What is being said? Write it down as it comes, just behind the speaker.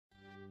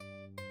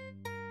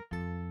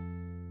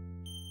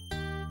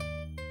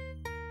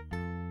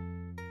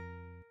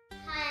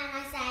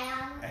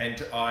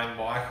And I'm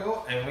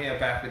Michael, and we are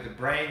back with a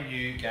brand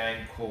new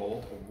game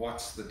called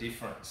What's the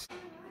Difference?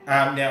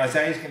 Now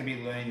Isaiah's going to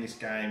be learning this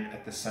game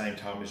at the same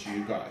time as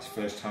you guys,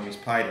 first time he's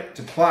played it.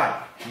 To play,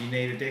 you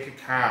need a deck of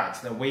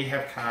cards. Now we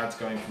have cards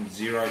going from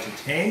 0 to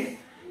 10.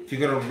 If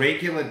you've got a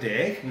regular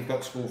deck, we've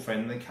got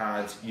school-friendly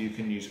cards, you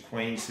can use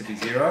queens to be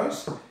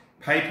zeros,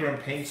 paper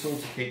and pencil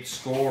to keep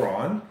score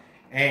on,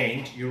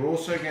 and you're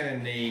also going to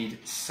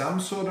need some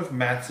sort of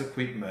maths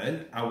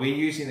equipment. We're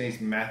using these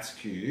maths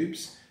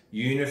cubes,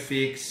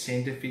 Unifix,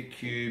 Centrifix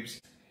cubes.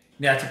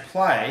 Now to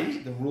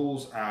play, the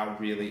rules are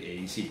really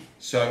easy.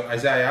 So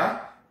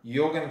Isaiah,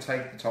 you're going to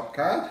take the top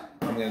card,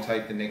 I'm going to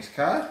take the next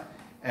card,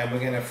 and we're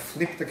going to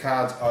flip the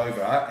cards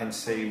over and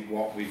see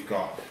what we've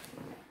got.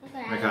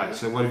 Okay,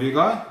 so what have you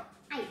got?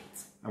 8.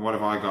 And what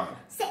have I got?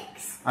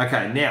 6.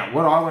 Okay, now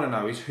what I want to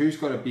know is who's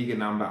got a bigger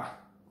number?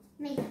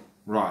 Me.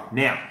 Right,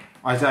 now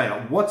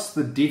Isaiah, what's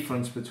the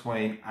difference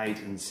between 8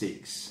 and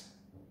 6?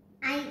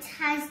 8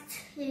 has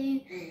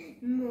 2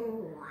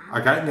 more.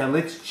 Okay, now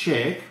let's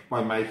check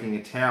by making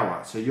a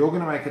tower. So you're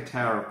going to make a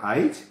tower of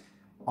 8.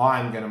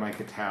 I'm going to make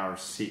a tower of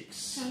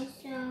 6. Okay,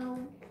 so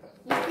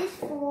is this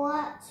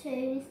 4,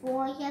 2,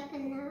 4? You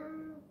can know.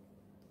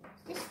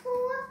 Is this 4?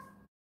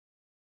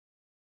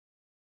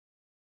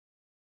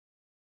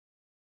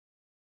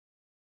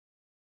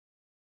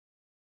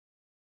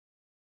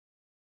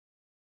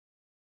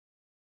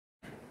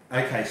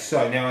 Okay,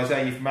 so now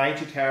Isaiah, you've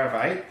made your tower of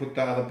 8. Put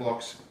the other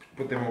blocks,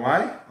 put them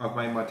away. I've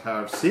made my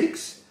tower of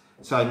 6.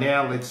 So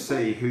now let's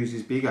see whose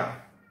is bigger.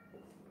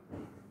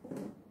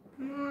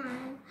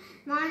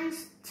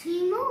 Mine's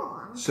 2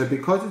 more. So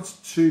because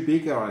it's 2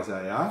 bigger,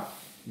 Isaiah,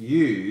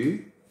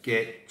 you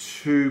get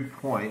 2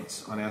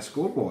 points on our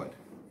scoreboard.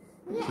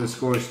 Yeah. So the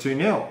score is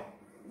 2-0.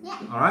 Yeah.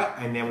 Alright,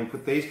 and now we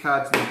put these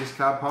cards in the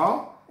discard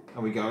pile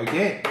and we go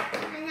again.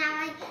 And now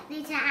I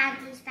need to add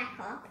these back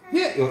up.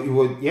 Yeah, you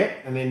would, yeah,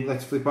 and then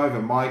let's flip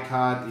over. My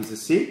card is a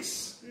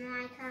 6.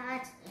 My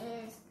card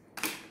is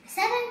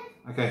 7.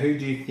 Okay, who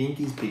do you think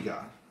is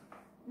bigger?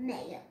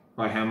 Me.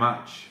 By how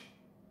much?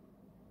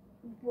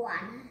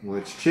 1. Well,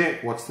 let's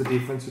check. What's the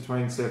difference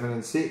between 7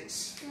 and 6?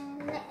 So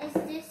is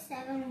this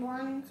 7?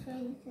 1,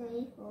 2,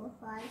 3, 4,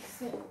 5,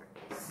 6.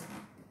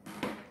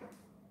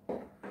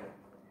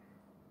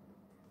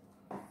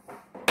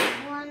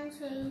 1,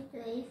 2,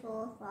 3,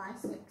 4, 5,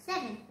 6,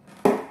 7.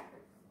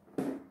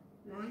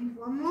 Mine's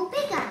 1 more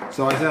bigger.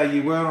 So Isaiah,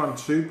 you were on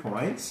 2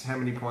 points. How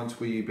many points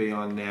will you be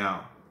on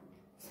now?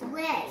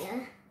 3.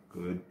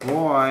 Good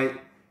boy.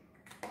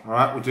 All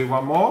right, we'll do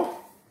one more.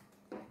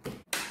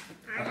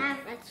 I have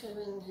a 2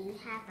 and you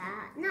have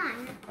a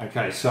 9.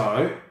 Okay,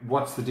 so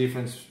what's the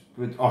difference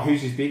with... Oh,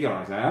 whose is bigger,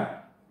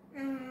 Isaiah?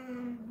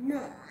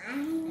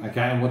 9.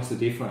 Okay, and what's the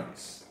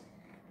difference?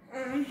 I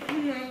want to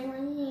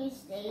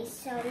use these,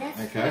 so let's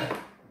Okay.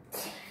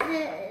 get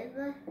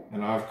 2.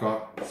 And I've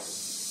got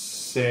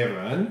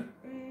 7.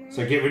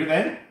 So get rid of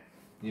them.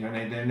 You don't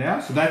need them now.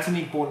 So that's an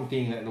important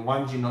thing, that the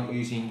ones you're not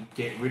using,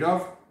 get rid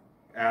of,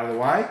 out of the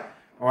way.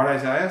 All right,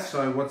 Isaiah,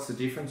 so what's the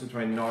difference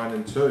between 9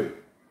 and 2?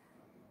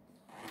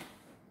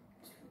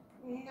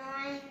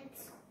 9.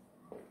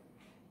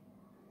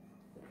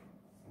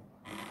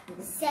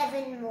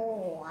 7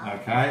 more.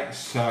 Okay,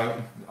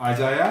 so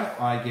Isaiah,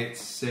 I get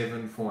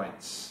 7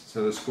 points.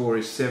 So the score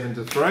is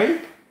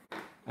 7-3.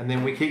 And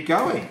then we keep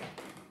going.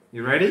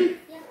 You ready?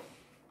 Yep.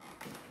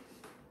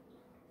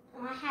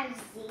 I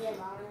have 0 and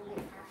you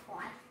have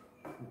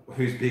 5.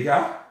 Who's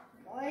bigger?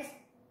 Boys,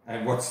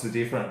 And what's the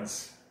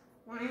difference?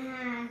 mine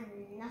has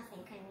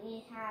nothing and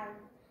you have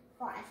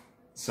 5.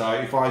 So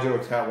if I do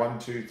a tower 1,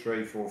 2,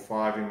 3, 4,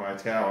 5 in my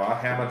tower,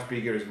 how much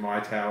bigger is my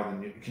tower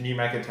than you? Can you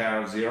make a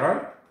tower of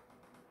 0?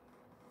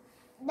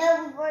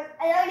 No,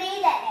 I don't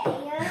need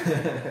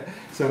that.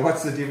 So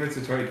what's the difference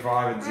between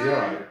 5 and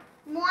 0?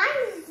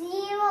 My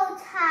 0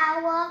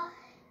 tower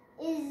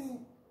is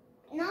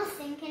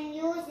nothing and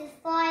yours is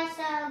 5,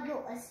 so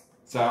yours.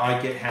 So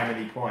I get how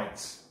many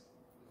points?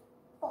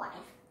 5.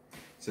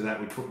 So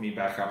that would put me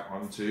back up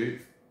onto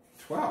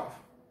 12.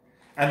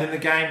 And then the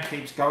game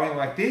keeps going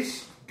like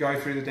this. Go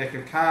through the deck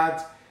of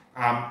cards.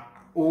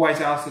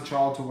 Always ask the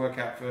child to work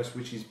out first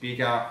which is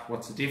bigger,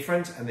 what's the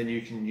difference, and then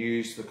you can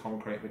use the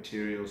concrete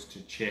materials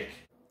to check.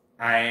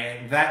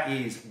 And that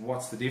is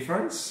What's the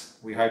Difference.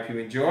 We hope you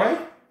enjoy.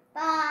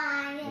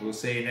 Bye. We'll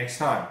see you next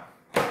time.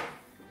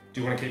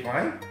 Do you want to keep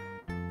playing?